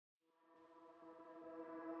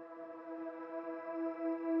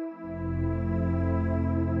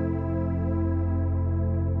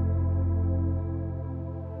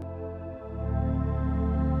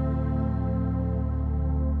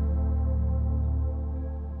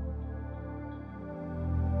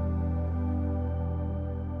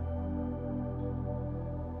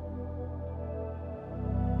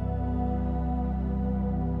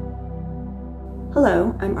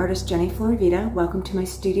Hello, I'm artist Jenny Floravita. Welcome to my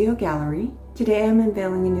studio gallery. Today I'm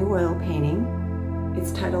unveiling a new oil painting.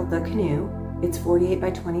 It's titled The Canoe. It's 48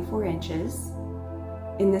 by 24 inches.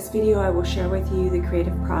 In this video I will share with you the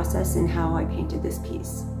creative process and how I painted this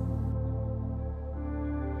piece.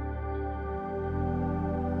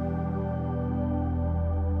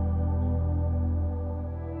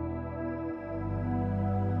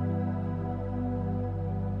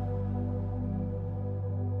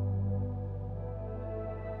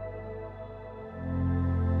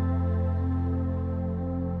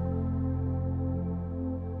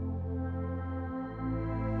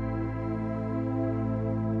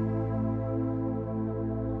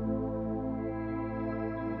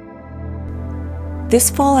 This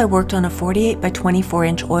fall I worked on a 48 by 24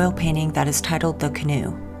 inch oil painting that is titled The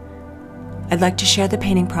Canoe. I'd like to share the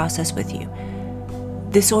painting process with you.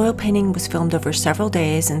 This oil painting was filmed over several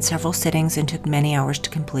days and several sittings and took many hours to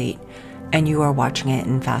complete, and you are watching it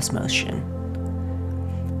in fast motion.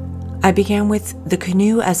 I began with the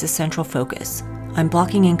canoe as a central focus. I'm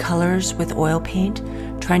blocking in colors with oil paint,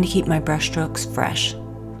 trying to keep my brushstrokes fresh.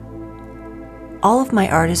 All of my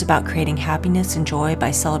art is about creating happiness and joy by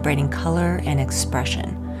celebrating color and expression.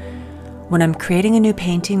 When I'm creating a new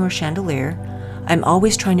painting or chandelier, I'm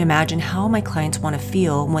always trying to imagine how my clients want to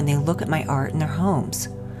feel when they look at my art in their homes.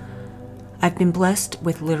 I've been blessed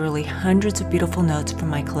with literally hundreds of beautiful notes from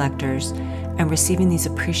my collectors, and receiving these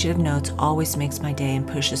appreciative notes always makes my day and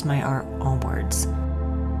pushes my art onwards.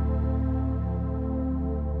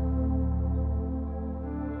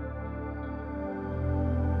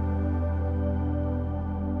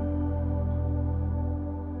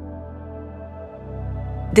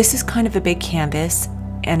 This is kind of a big canvas,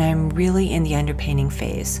 and I'm really in the underpainting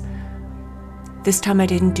phase. This time I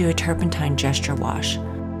didn't do a turpentine gesture wash.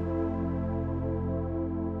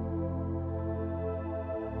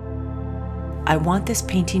 I want this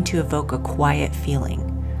painting to evoke a quiet feeling.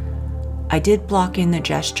 I did block in the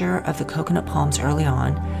gesture of the coconut palms early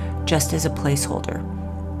on, just as a placeholder.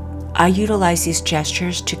 I utilize these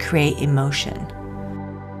gestures to create emotion.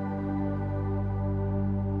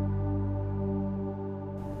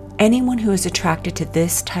 Anyone who is attracted to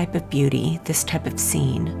this type of beauty, this type of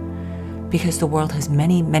scene, because the world has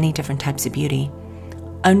many, many different types of beauty,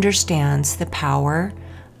 understands the power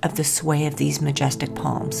of the sway of these majestic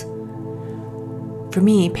palms. For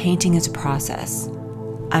me, painting is a process.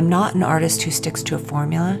 I'm not an artist who sticks to a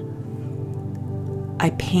formula.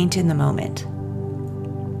 I paint in the moment.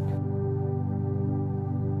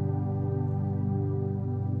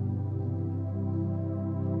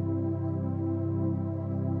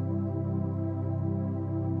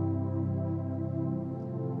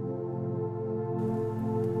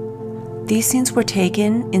 These scenes were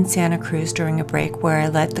taken in Santa Cruz during a break where I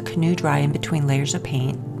let the canoe dry in between layers of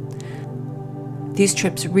paint. These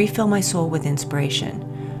trips refill my soul with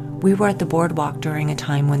inspiration. We were at the boardwalk during a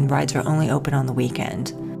time when rides are only open on the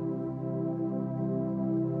weekend.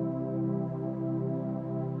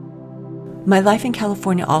 My life in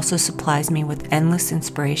California also supplies me with endless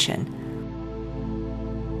inspiration.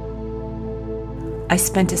 I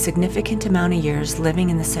spent a significant amount of years living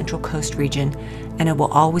in the Central Coast region, and it will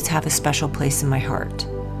always have a special place in my heart.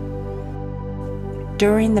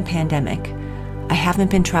 During the pandemic, I haven't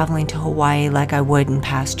been traveling to Hawaii like I would in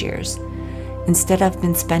past years. Instead, I've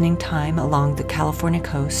been spending time along the California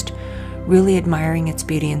coast, really admiring its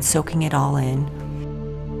beauty and soaking it all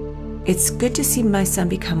in. It's good to see my son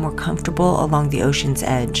become more comfortable along the ocean's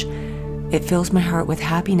edge. It fills my heart with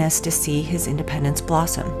happiness to see his independence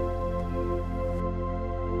blossom.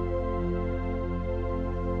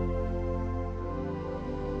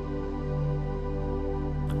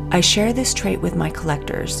 I share this trait with my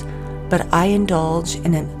collectors, but I indulge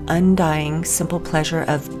in an undying, simple pleasure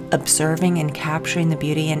of observing and capturing the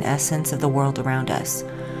beauty and essence of the world around us,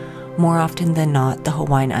 more often than not the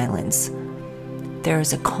Hawaiian Islands. There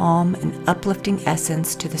is a calm and uplifting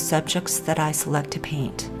essence to the subjects that I select to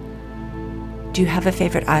paint. Do you have a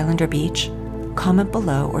favorite island or beach? Comment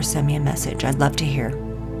below or send me a message. I'd love to hear.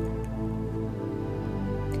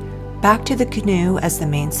 Back to the canoe as the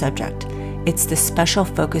main subject. It's the special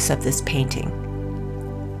focus of this painting.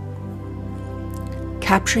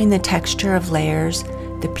 Capturing the texture of layers,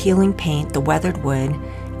 the peeling paint, the weathered wood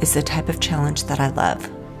is the type of challenge that I love.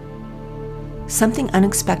 Something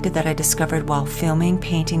unexpected that I discovered while filming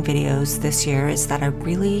painting videos this year is that I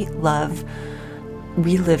really love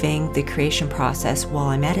reliving the creation process while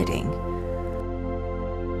I'm editing.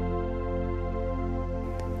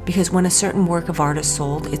 Because when a certain work of art is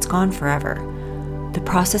sold, it's gone forever. The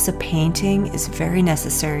process of painting is very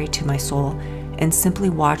necessary to my soul and simply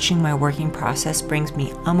watching my working process brings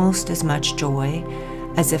me almost as much joy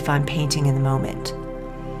as if I'm painting in the moment.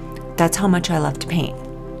 That's how much I love to paint.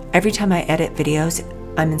 Every time I edit videos,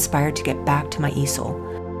 I'm inspired to get back to my easel.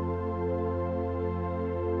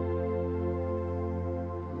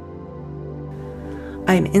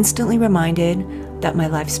 I am instantly reminded that my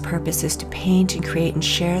life's purpose is to paint and create and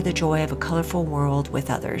share the joy of a colorful world with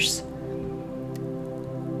others.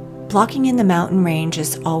 Blocking in the mountain range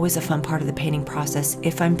is always a fun part of the painting process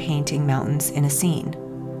if I'm painting mountains in a scene.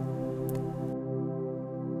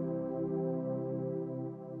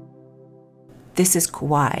 This is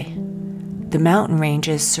Kauai. The mountain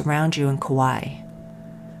ranges surround you in Kauai.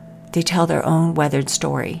 They tell their own weathered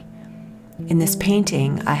story. In this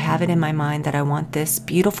painting, I have it in my mind that I want this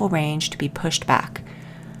beautiful range to be pushed back.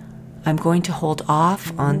 I'm going to hold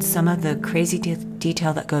off on some of the crazy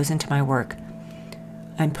detail that goes into my work.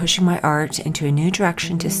 I'm pushing my art into a new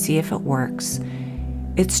direction to see if it works.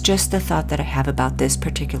 It's just the thought that I have about this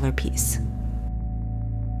particular piece.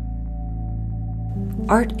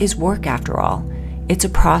 Art is work after all. It's a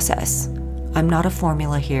process. I'm not a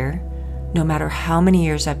formula here. No matter how many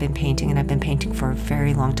years I've been painting, and I've been painting for a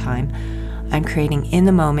very long time, I'm creating in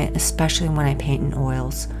the moment, especially when I paint in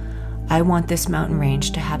oils. I want this mountain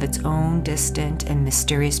range to have its own distant and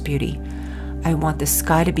mysterious beauty. I want the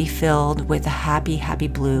sky to be filled with a happy, happy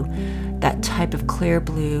blue, that type of clear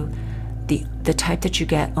blue, the type that you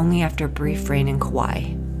get only after a brief rain in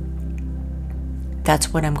Kauai.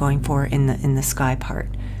 That's what I'm going for in the sky part.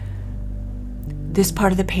 This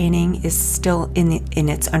part of the painting is still in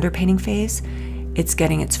its underpainting phase. It's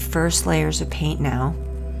getting its first layers of paint now.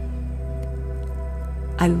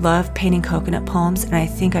 I love painting coconut palms, and I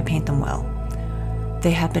think I paint them well.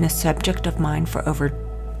 They have been a subject of mine for over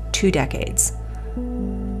 2 decades.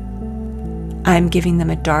 I'm giving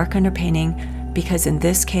them a dark underpainting because in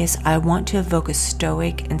this case, I want to evoke a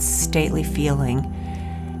stoic and stately feeling.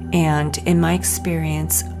 And in my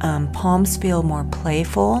experience, palms feel more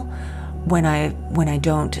playful when I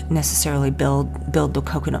don't necessarily build the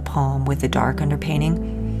coconut palm with a dark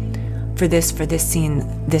underpainting. For this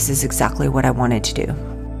scene, this is exactly what I wanted to do.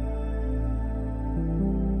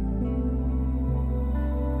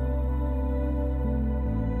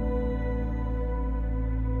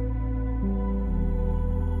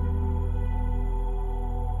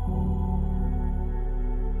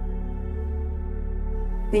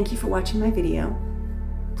 Thank you for watching my video.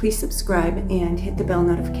 Please subscribe and hit the bell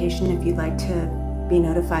notification if you'd like to be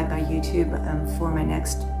notified by YouTube for my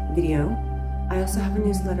next video. I also have a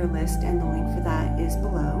newsletter list, and the link for that is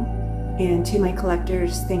below. And to my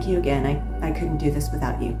collectors, thank you again. I couldn't do this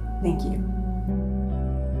without you. Thank you.